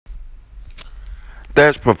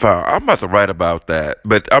That's profound. I'm about to write about that,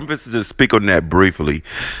 but I'm just to speak on that briefly.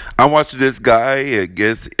 I'm watching this guy. I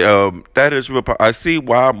guess that is real. I see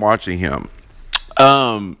why I'm watching him.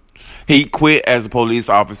 Um, he quit as a police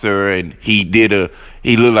officer, and he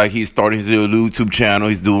looked like he's starting his little YouTube channel.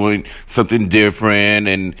 He's doing something different,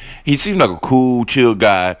 and he seems like a cool, chill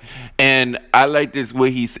guy. And I like this where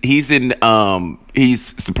he's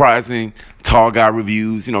surprising tall guy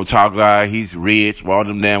reviews. You know, tall guy, he's rich, with all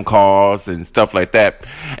them damn cars and stuff like that.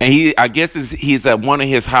 And I guess he's at one of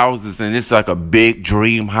his houses, and it's like a big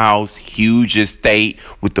dream house, huge estate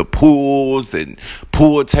with the pools and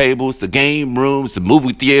pool tables, the game rooms, the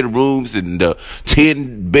movie theater rooms, and the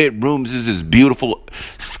 10 bedrooms. Is this beautiful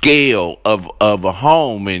scale of a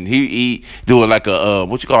home, and he doing like a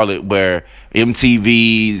what you call it, where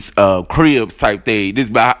MTV's cribs type thing.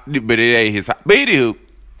 But it ain't his. But anywho,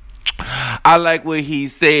 I like what he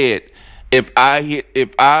said. If I hit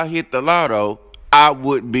the lotto, I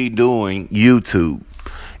wouldn't be doing YouTube.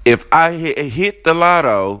 If I hit the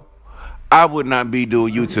lotto, I would not be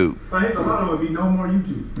doing YouTube. If I hit the lotto, it'd be no more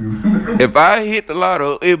YouTube. If I hit the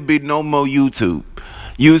lotto, it'd be no more YouTube.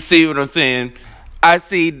 You see what I'm saying? I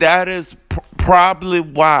see that is probably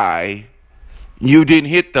why you didn't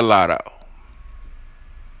hit the lotto.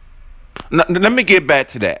 Now, let me get back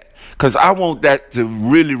to that, because I want that to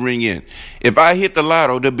really ring in. If I hit the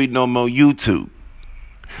lotto, there'll be no more YouTube.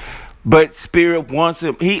 But Spirit wants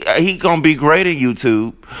him. He gonna be great in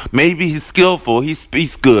YouTube. Maybe he's skillful. He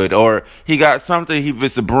speaks good, or he got something he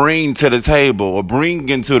wants to bring to the table or bring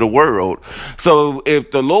into the world. So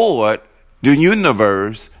if the Lord, the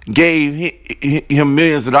universe, gave him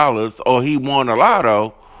millions of dollars, or he won a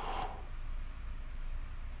lotto,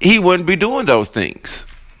 he wouldn't be doing those things.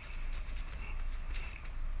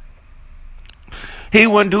 He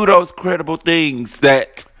wouldn't do those credible things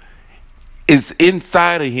that is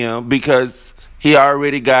inside of him, because he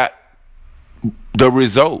already got the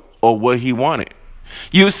result or what he wanted.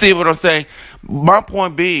 You see what I'm saying? My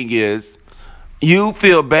point being is, you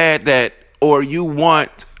feel bad that, or you want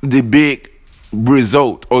the big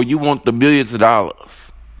result, or you want the millions of dollars.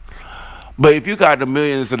 But if you got the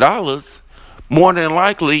millions of dollars, more than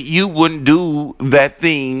likely you wouldn't do that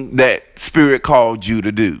thing that Spirit called you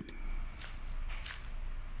to do.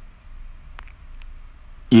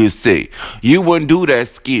 You see, you wouldn't do that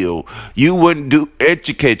skill. You wouldn't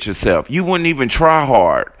educate yourself. You wouldn't even try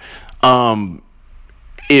hard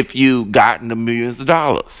if you gotten the millions of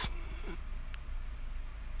dollars.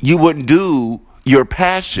 You wouldn't do your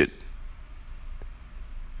passion.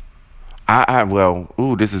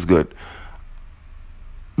 This is good.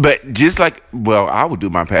 But just like, I would do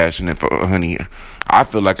my passion if, honey, I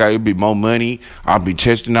feel like I'd be more money. I'll be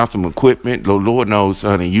testing out some equipment. Lord knows,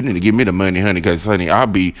 honey, you need to give me the money, honey, because, honey, I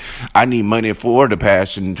need money for my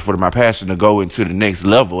passion to go into the next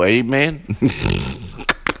level. Amen.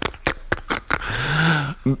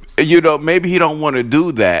 Maybe he don't want to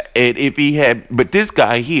do that. And if he had, but this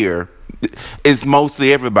guy here is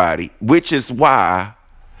mostly everybody, which is why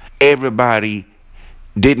everybody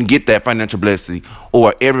didn't get that financial blessing,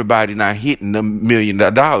 or everybody not hitting $1 million,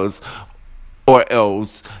 or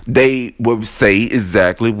else they would say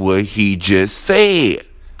exactly what he just said.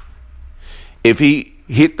 If he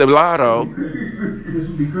hit the lotto, This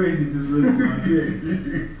would be crazy if this really was.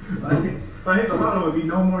 If I hit the lotto, it'd be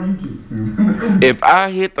no more YouTube. if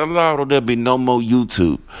I hit the lotto, there'll be no more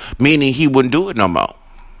YouTube, meaning he wouldn't do it no more.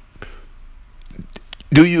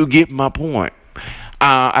 Do you get my point?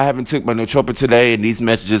 I haven't took my nootropic today, and these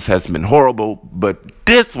messages has been horrible, but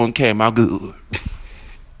this one came out good.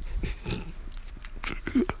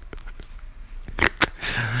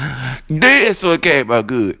 This one came out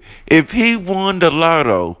good. If he won the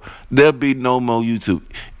lotto, there'll be no more YouTube.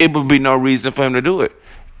 It would be no reason for him to do it.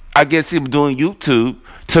 I guess he was doing YouTube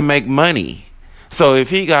to make money. So if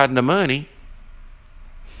he got the money,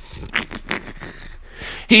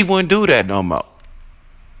 he wouldn't do that no more.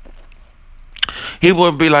 He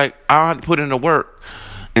wouldn't be like, I'll put in the work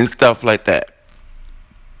and stuff like that.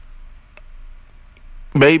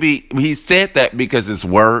 Maybe he said that because it's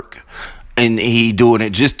work and he doing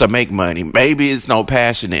it just to make money. Maybe it's no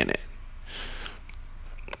passion in it.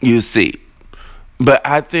 You see. But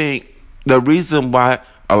I think the reason why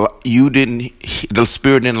the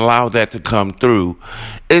Spirit didn't allow that to come through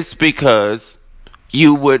is because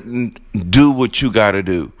you wouldn't do what you got to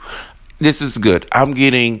do. This is good.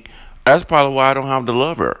 That's probably why I don't have the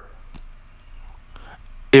lover.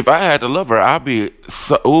 If I had the lover, I'd be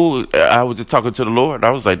I was just talking to the Lord. I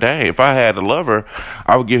was like, dang, if I had a lover,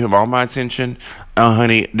 I would give him all my attention.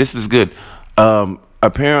 Honey, this is good.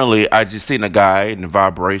 Apparently, I just seen a guy in the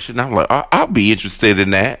vibration. I'm like, I'll be interested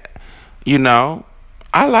in that.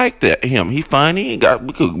 I like that him. He funny.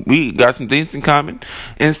 We got some things in common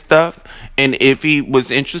and stuff. And if he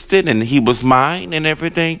was interested and he was mine and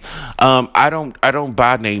everything, I don't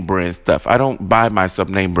buy name brand stuff. I don't buy myself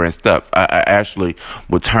name brand stuff. I actually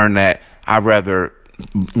would turn that. I'd rather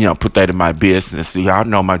put that in my business. Y'all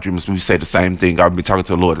know my dreams. We say the same thing. I'll be talking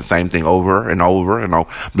to the Lord the same thing over and over, and I'll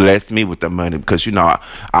bless me with the money because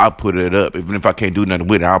I'll put it up. Even if I can't do nothing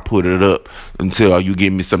with it, I'll put it up until you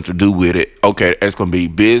give me something to do with it. Okay, it's gonna be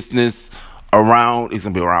business around. It's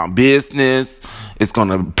gonna be around business. It's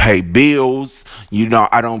gonna pay bills.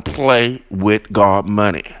 I don't play with God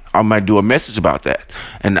money. I might do a message about that,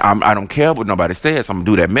 and I don't care what nobody says. I'm gonna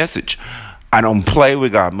do that message. I don't play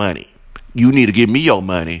with God money. You need to give me your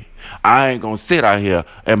money. I ain't gonna sit out here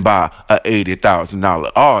and buy a $80,000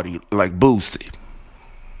 Audi like Boosie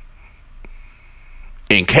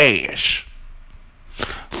in cash.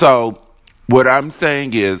 So what I'm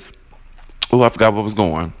saying is, I forgot what was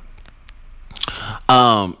going.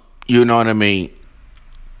 You know what I mean?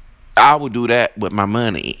 I would do that with my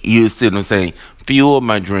money. You see what I'm saying? Fuel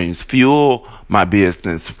my dreams, fuel my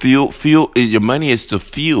business, fuel. Your money is to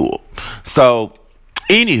fuel. So,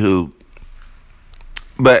 anywho.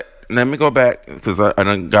 But let me go back because I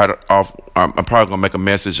done got it off. I'm probably going to make a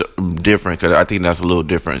message different because I think that's a little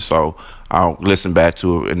different. So I'll listen back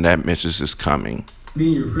to it and that message is coming.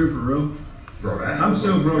 Being your crib for real? Bro, I'm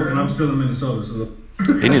still broke and I'm still in Minnesota. So.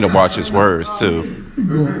 He need to watch his words too.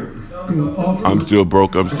 I'm still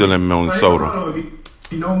broke. I'm still in Minnesota.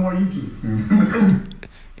 No more YouTube.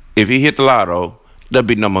 If he hit the lotto, there'll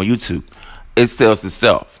be no more YouTube. It sells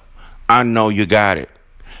itself. I know you got it.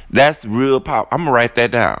 That's real pop. I'm going to write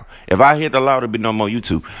that down. If I hit the lotto, there'll be no more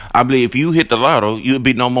YouTube. I believe if you hit the lotto, you'll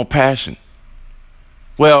be no more passion.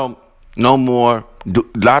 Well, no more. A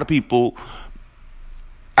lot of people,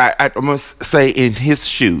 I must say in his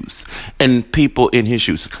shoes, and people in his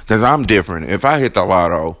shoes, because I'm different. If I hit the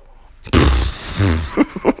lotto,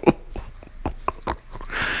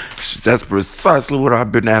 that's precisely what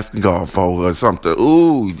I've been asking God for or something.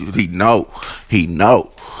 Ooh, he know.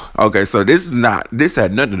 Okay, so this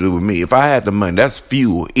had nothing to do with me. If I had the money, that's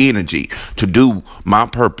fuel, energy to do my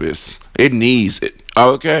purpose. It needs it.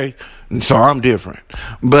 Okay, so I'm different.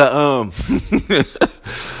 But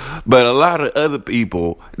but a lot of other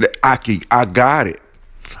people, I got it.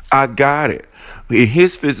 In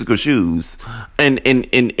his physical shoes, but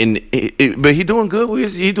he doing good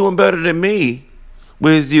with he doing better than me.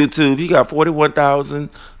 With his YouTube, he got 41,000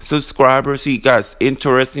 subscribers. He got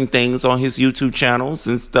interesting things on his YouTube channels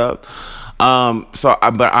and stuff.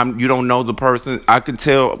 You don't know the person. I can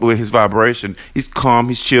tell with his vibration. He's calm.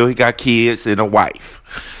 He's chill. He got kids and a wife.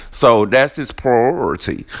 So that's his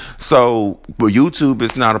priority. So, but YouTube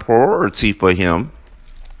is not a priority for him.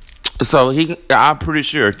 So I'm pretty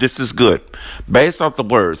sure this is good. Based off the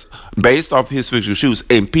words, based off his physical shoes,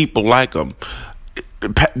 and people like him.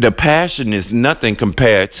 The passion is nothing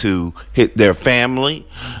compared to their family,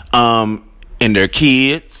 and their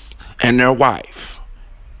kids and their wife.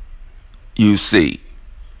 You see,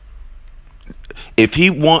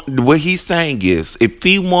 what he's saying is, if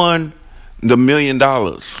he won the $1 million,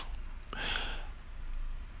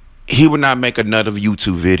 he would not make another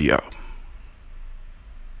YouTube video.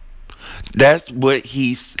 That's what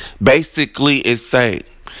he's basically is saying.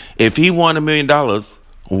 If he won $1 million,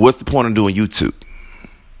 what's the point of doing YouTube?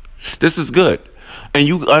 This is good. And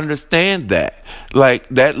you understand that. Like,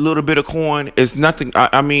 that little bit of coin is nothing.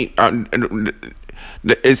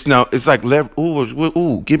 It's no. It's like, give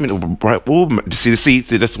me the right. See,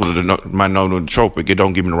 that's what my no-tropic. It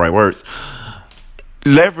don't give me the right words.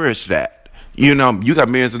 Leverage that. You got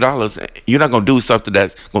millions of dollars. You're not going to do something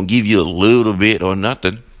that's going to give you a little bit or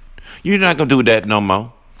nothing. You're not going to do that no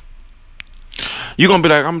more. You're going to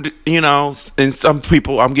be like, and some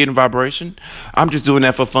people, I'm getting vibration. I'm just doing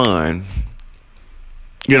that for fun.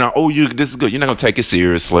 This is good. You're not going to take it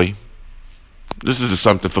seriously. This is just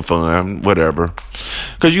something for fun, whatever.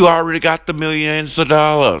 Because you already got the millions of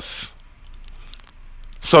dollars.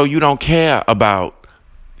 So you don't care about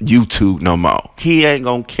YouTube no more. He ain't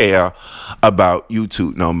going to care about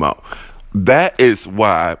YouTube no more. That is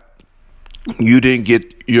why you didn't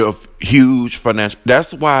get your huge financial.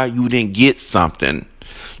 That's why you didn't get something.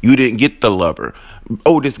 You didn't get the lover.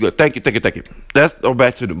 Oh, this is good. Thank you. Let's go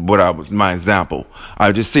back to my example.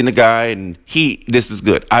 I just seen a guy and this is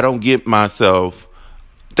good. I don't give myself.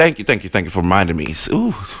 Thank you for reminding me.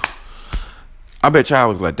 Ooh. I bet y'all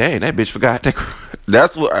was like, dang, that bitch forgot.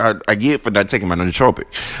 That's what I get for not taking my nootropic.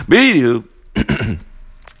 But anywho,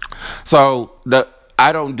 so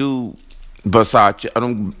I don't do Versace.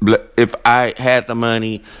 If I had the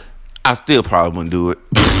money, I still probably wouldn't do it.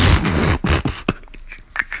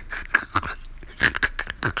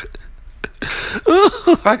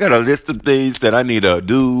 I got a list of things that I need to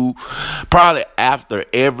do. Probably after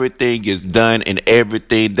everything is done and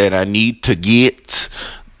everything that I need to get,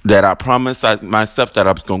 that I promised myself that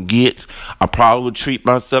I was going to get, I probably would treat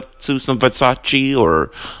myself to some Versace or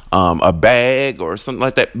a bag or something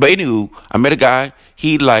like that. But anywho, I met a guy.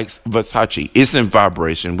 He likes Versace. It's in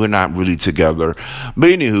vibration. We're not really together. But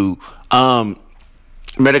anywho,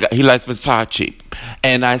 met a guy. He likes Versace.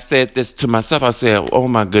 And I said this to myself. I said, oh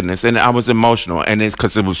my goodness. And I was emotional. And it's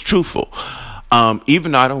because it was truthful.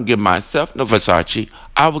 Even though I don't give myself no Versace,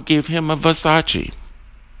 I would give him a Versace.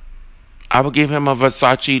 I would give him a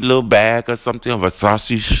Versace little bag or something, or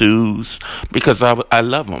Versace shoes, because I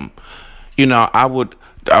love him. You know, I would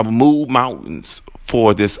move mountains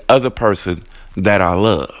for this other person that I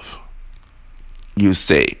love. You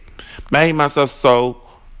see, made myself so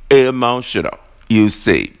emotional. You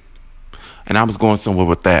see, and I was going somewhere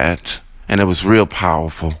with that, and it was real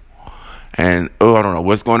powerful. And I don't know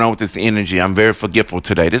what's going on with this energy. I'm very forgetful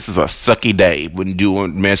today. This is a sucky day when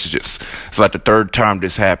doing messages. It's like the third time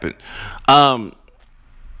this happened. But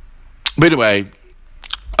anyway,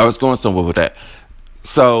 I was going somewhere with that.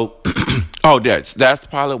 So, that's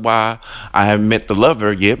probably why I haven't met the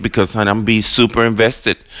lover yet, because honey, I'm gonna be super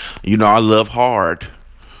invested. You know, I love hard.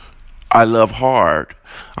 I'm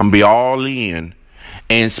gonna be all in.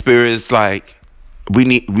 And Spirit's like, we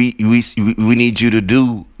need you to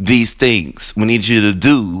do these things. We need you to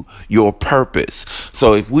do your purpose.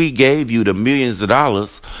 So if we gave you the millions of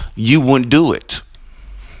dollars, you wouldn't do it.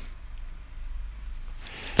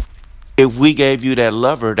 If we gave you that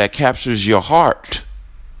lover that captures your heart,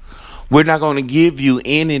 we're not going to give you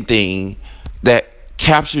anything that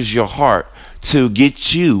captures your heart to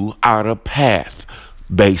get you out of path,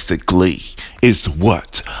 basically, is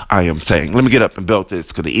what I am saying. Let me get up and belt this,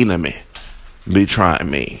 because the enemy be trying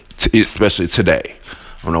me, especially today.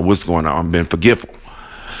 I don't know what's going on. I've been forgetful.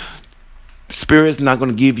 Spirit's not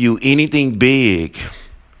going to give you anything big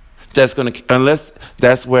that's going to, unless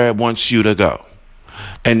that's where it wants you to go.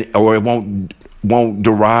 Or it won't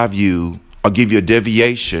derive you or give you a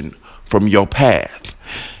deviation from your path.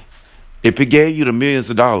 If it gave you the millions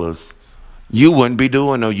of dollars, you wouldn't be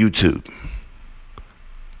doing no YouTube.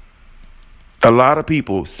 A lot of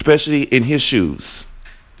people, especially in his shoes,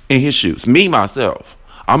 me myself,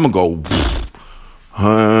 I'm gonna go,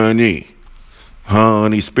 honey,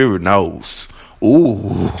 Spirit knows.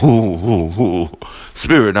 Ooh,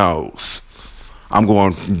 Spirit knows. I'm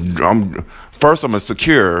gonna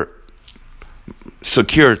secure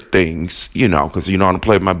things, you know, because you know I'm gonna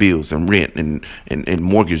play my bills and rent and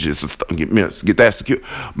mortgages and stuff, get that secure.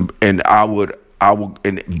 And I would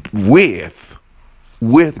and with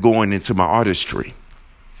going into my artistry.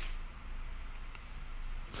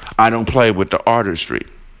 I don't play with the artistry.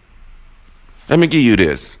 Let me give you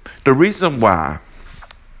this. The reason why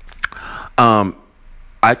I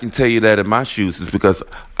can tell you that in my shoes is because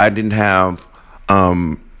I didn't have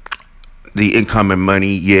the income and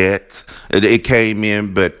money yet. It came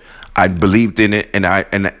in, but I believed in it, and I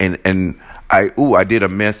did a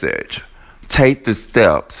message. Take the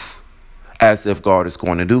steps as if God is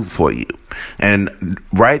going to do for you. And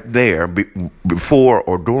right there, before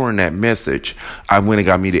or during that message, I went and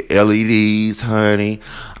got me the LEDs, honey.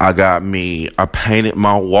 I painted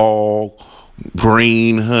my wall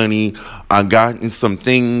green, honey. I got some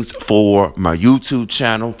things for my YouTube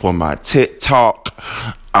channel, for my TikTok.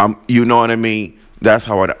 You know what I mean? That's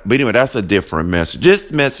how but anyway, that's a different message.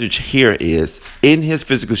 This message here is, in his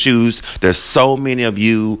physical shoes, there's so many of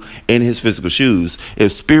you in his physical shoes.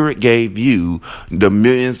 If Spirit gave you the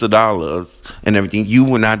millions of dollars and everything, you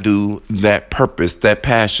would not do that purpose, that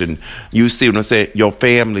passion. You see what I'm saying? Your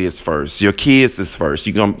family is first. Your kids is first.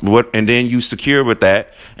 And then you secure with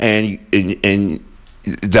that, and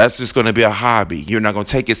that's just going to be a hobby. You're not going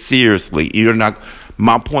to take it seriously.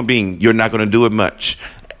 My point being, you're not going to do it much.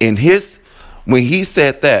 When he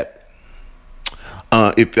said that,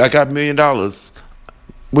 if I got $1 million,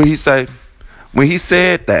 what he say? When he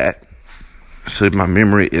said that, so my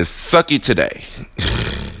memory is sucky today.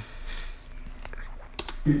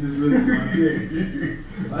 If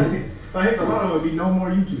I hit the lotto, it would be no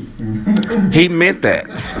more YouTube. He meant that.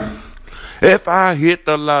 If I hit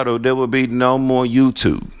the lotto, there would be no more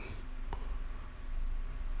YouTube.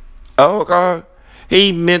 Oh, God.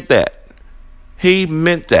 He meant that. He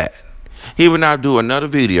would not do another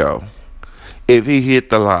video if he hit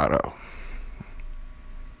the lotto.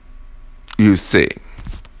 You see.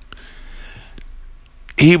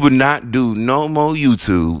 He would not do no more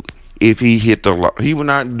YouTube if he hit the lotto. He would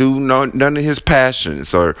not do none of his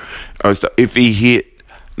passions or if he hit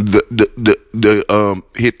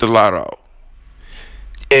hit the lotto.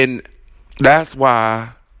 And That's why,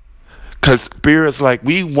 because Spirit's like,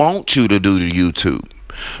 we want you to do the YouTube.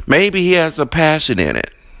 Maybe he has a passion in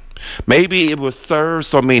it. Maybe it will serve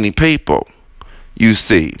so many people. You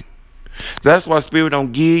see. That's why Spirit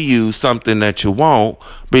don't give you something that you want,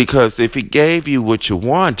 because if he gave you what you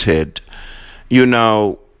wanted, you're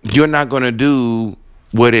not going to do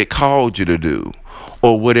what it called you to do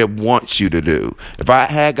or what it wants you to do. If I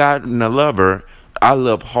had gotten a lover, I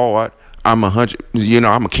love hard. I'm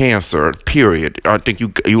I'm a Cancer, period. I think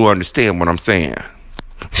you understand what I'm saying.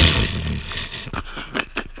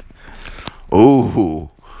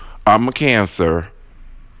 Ooh, I'm a Cancer.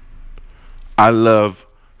 I love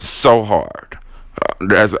so hard.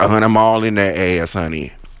 I'm all in that ass,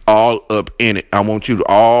 honey. All up in it. I want you to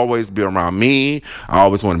always be around me. I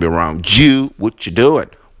always want to be around you. What you doing?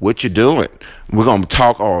 What you doing? We're gonna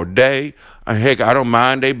talk all day. Heck, I don't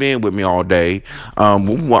mind they being with me all day. I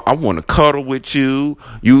want to cuddle with you.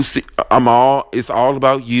 You see, it's all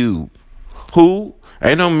about you. Who?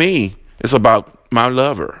 Ain't no me. It's about my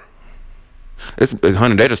lover.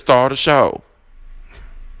 Honey, they the star of the show.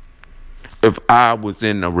 If I was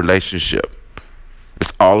in a relationship,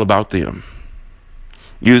 it's all about them.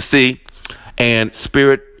 You see, and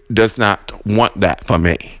Spirit does not want that for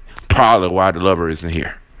me. Probably why the lover isn't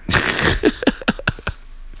here.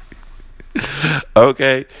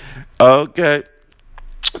 Okay. But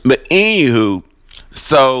anywho,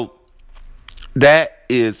 so that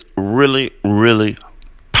is really, really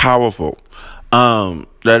powerful.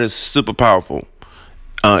 That is super powerful.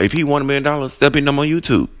 If he won $1 million, there'll be no more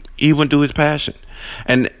YouTube. He wouldn't do his passion.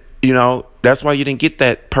 And, that's why you didn't get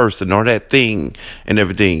that person or that thing and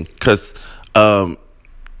everything. Because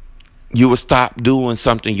you would stop doing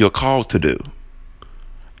something you're called to do.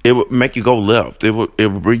 It would make you go left. It would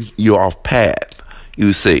bring you off path,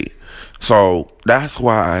 you see. So that's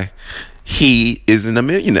why he isn't a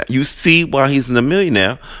millionaire. You see why he's a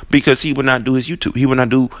millionaire? Because he would not do his YouTube. He would not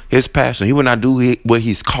do his passion. He would not do what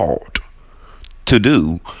he's called to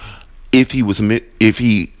do if he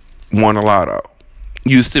won a lotto.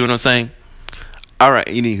 You see what I'm saying? All right,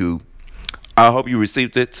 anywho, I hope you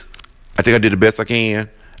received it. I think I did the best I can. And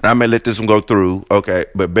I may let this one go through, okay?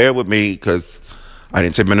 But bear with me because I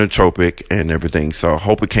didn't take my nootropic and everything. So I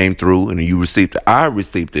hope it came through and you received it. I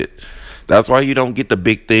received it. That's why you don't get the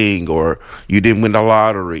big thing or you didn't win the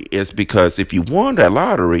lottery. It's because if you won that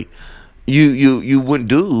lottery, you wouldn't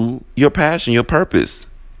do your passion, your purpose.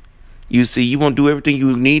 You see, you won't do everything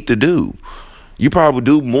you need to do. You probably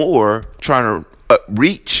do more trying to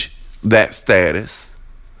reach that status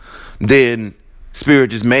than Spirit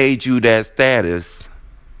just made you that status.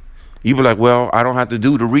 You be like, well, I don't have to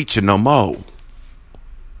do the reaching no more.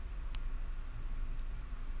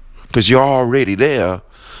 Because you're already there.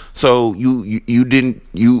 So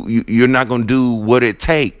you're not going to do what it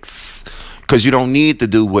takes. Because you don't need to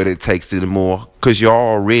do what it takes anymore. Because you're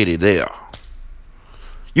already there.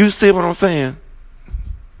 You see what I'm saying?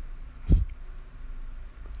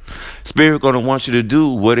 Spirit going to want you to do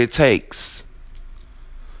what it takes.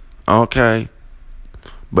 Okay?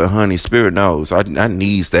 But honey, Spirit knows. I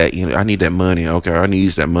needs that. I need that money. Okay? I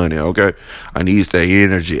needs that money. Okay? I needs that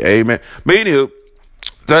energy. Amen. But anywho,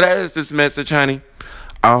 so that is this message, honey.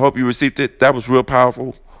 I hope you received it. That was real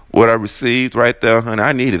powerful. What I received right there, honey.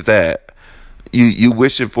 I needed that. You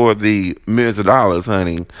wishing for the millions of dollars,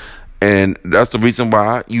 honey. And that's the reason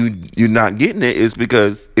why you're not getting it, is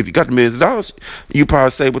because if you got the millions of dollars, you probably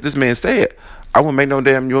say what this man said. I wouldn't make no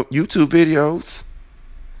damn YouTube videos.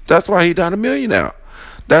 That's why he not a millionaire.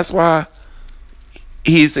 That's why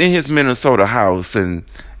he's in his Minnesota house and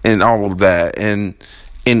all of that, and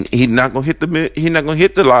he's not gonna hit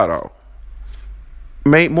the lotto.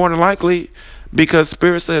 More than likely, because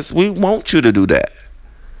Spirit says we want you to do that.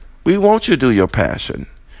 We want you to do your passion.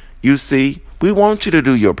 You see, we want you to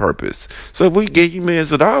do your purpose. So if we give you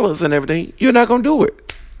millions of dollars and everything, you're not going to do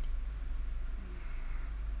it.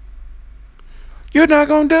 You're not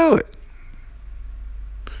going to do it.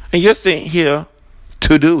 And you're sitting here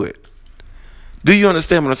to do it. Do you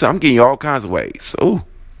understand what I'm saying? I'm getting you all kinds of ways. Oh,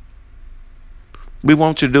 we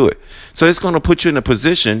want you to do it. So it's going to put you in a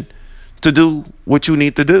position to do what you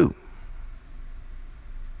need to do.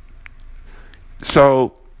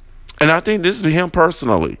 So, and I think this is him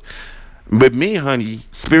personally. But me, honey,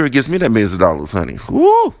 Spirit gives me that millions of dollars, honey.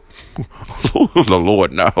 Woo! The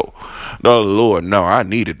Lord, no. The Lord, no. I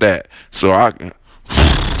needed that. So I can.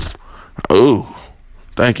 Oh,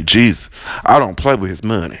 thank you, Jesus. I don't play with his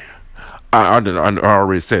money. I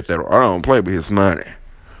already said that. I don't play with his money.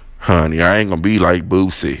 Honey, I ain't going to be like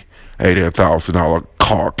Boosie. $80,000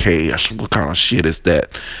 car cash. What kind of shit is that?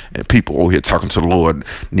 And people over here talking to the Lord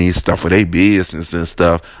need stuff for their business and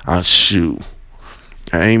stuff. Shoot.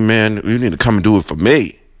 Amen. You need to come and do it for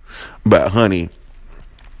me. But honey,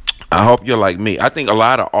 I hope you're like me. I think a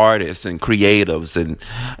lot of artists and creatives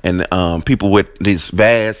and people with these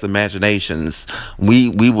vast imaginations, we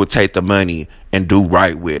will take the money and do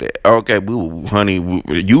right with it. Okay,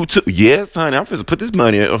 YouTube. Yes, honey, I'm finna put this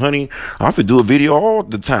money, honey. I'm finna do a video all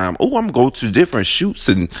the time. Oh, I'm gonna go to different shoots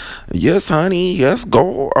and yes, honey, yes,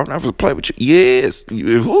 go. I'm not gonna play with you. Yes,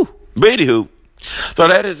 anywho. So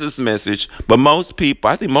that is his message. But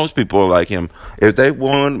I think most people are like him. If they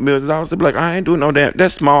won $1,000,000, they'd be like, I ain't doing no damn.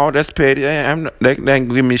 That's small. That's petty. They ain't gonna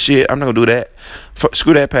give me shit. I'm not gonna do that.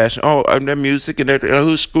 Screw that passion. Oh, that music and everything.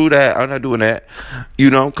 Oh, screw that. I'm not doing that.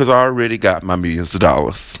 Because I already got my millions of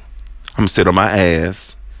dollars. I'm gonna sit on my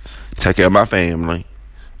ass, take care of my family.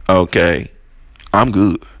 Okay, I'm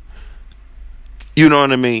good. You know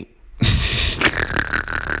what I mean?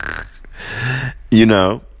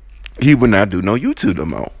 He would not do no YouTube no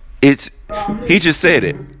more. He just said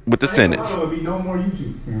it with the sentence. There'll be no more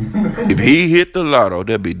YouTube. If he hit the lotto,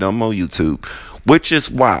 there'll be no more YouTube. Which is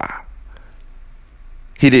why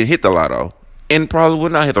he didn't hit the lotto and probably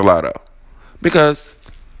would not hit the lotto. Because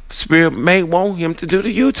Spirit may want him to do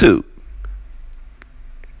the YouTube.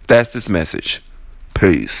 That's his message.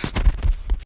 Peace.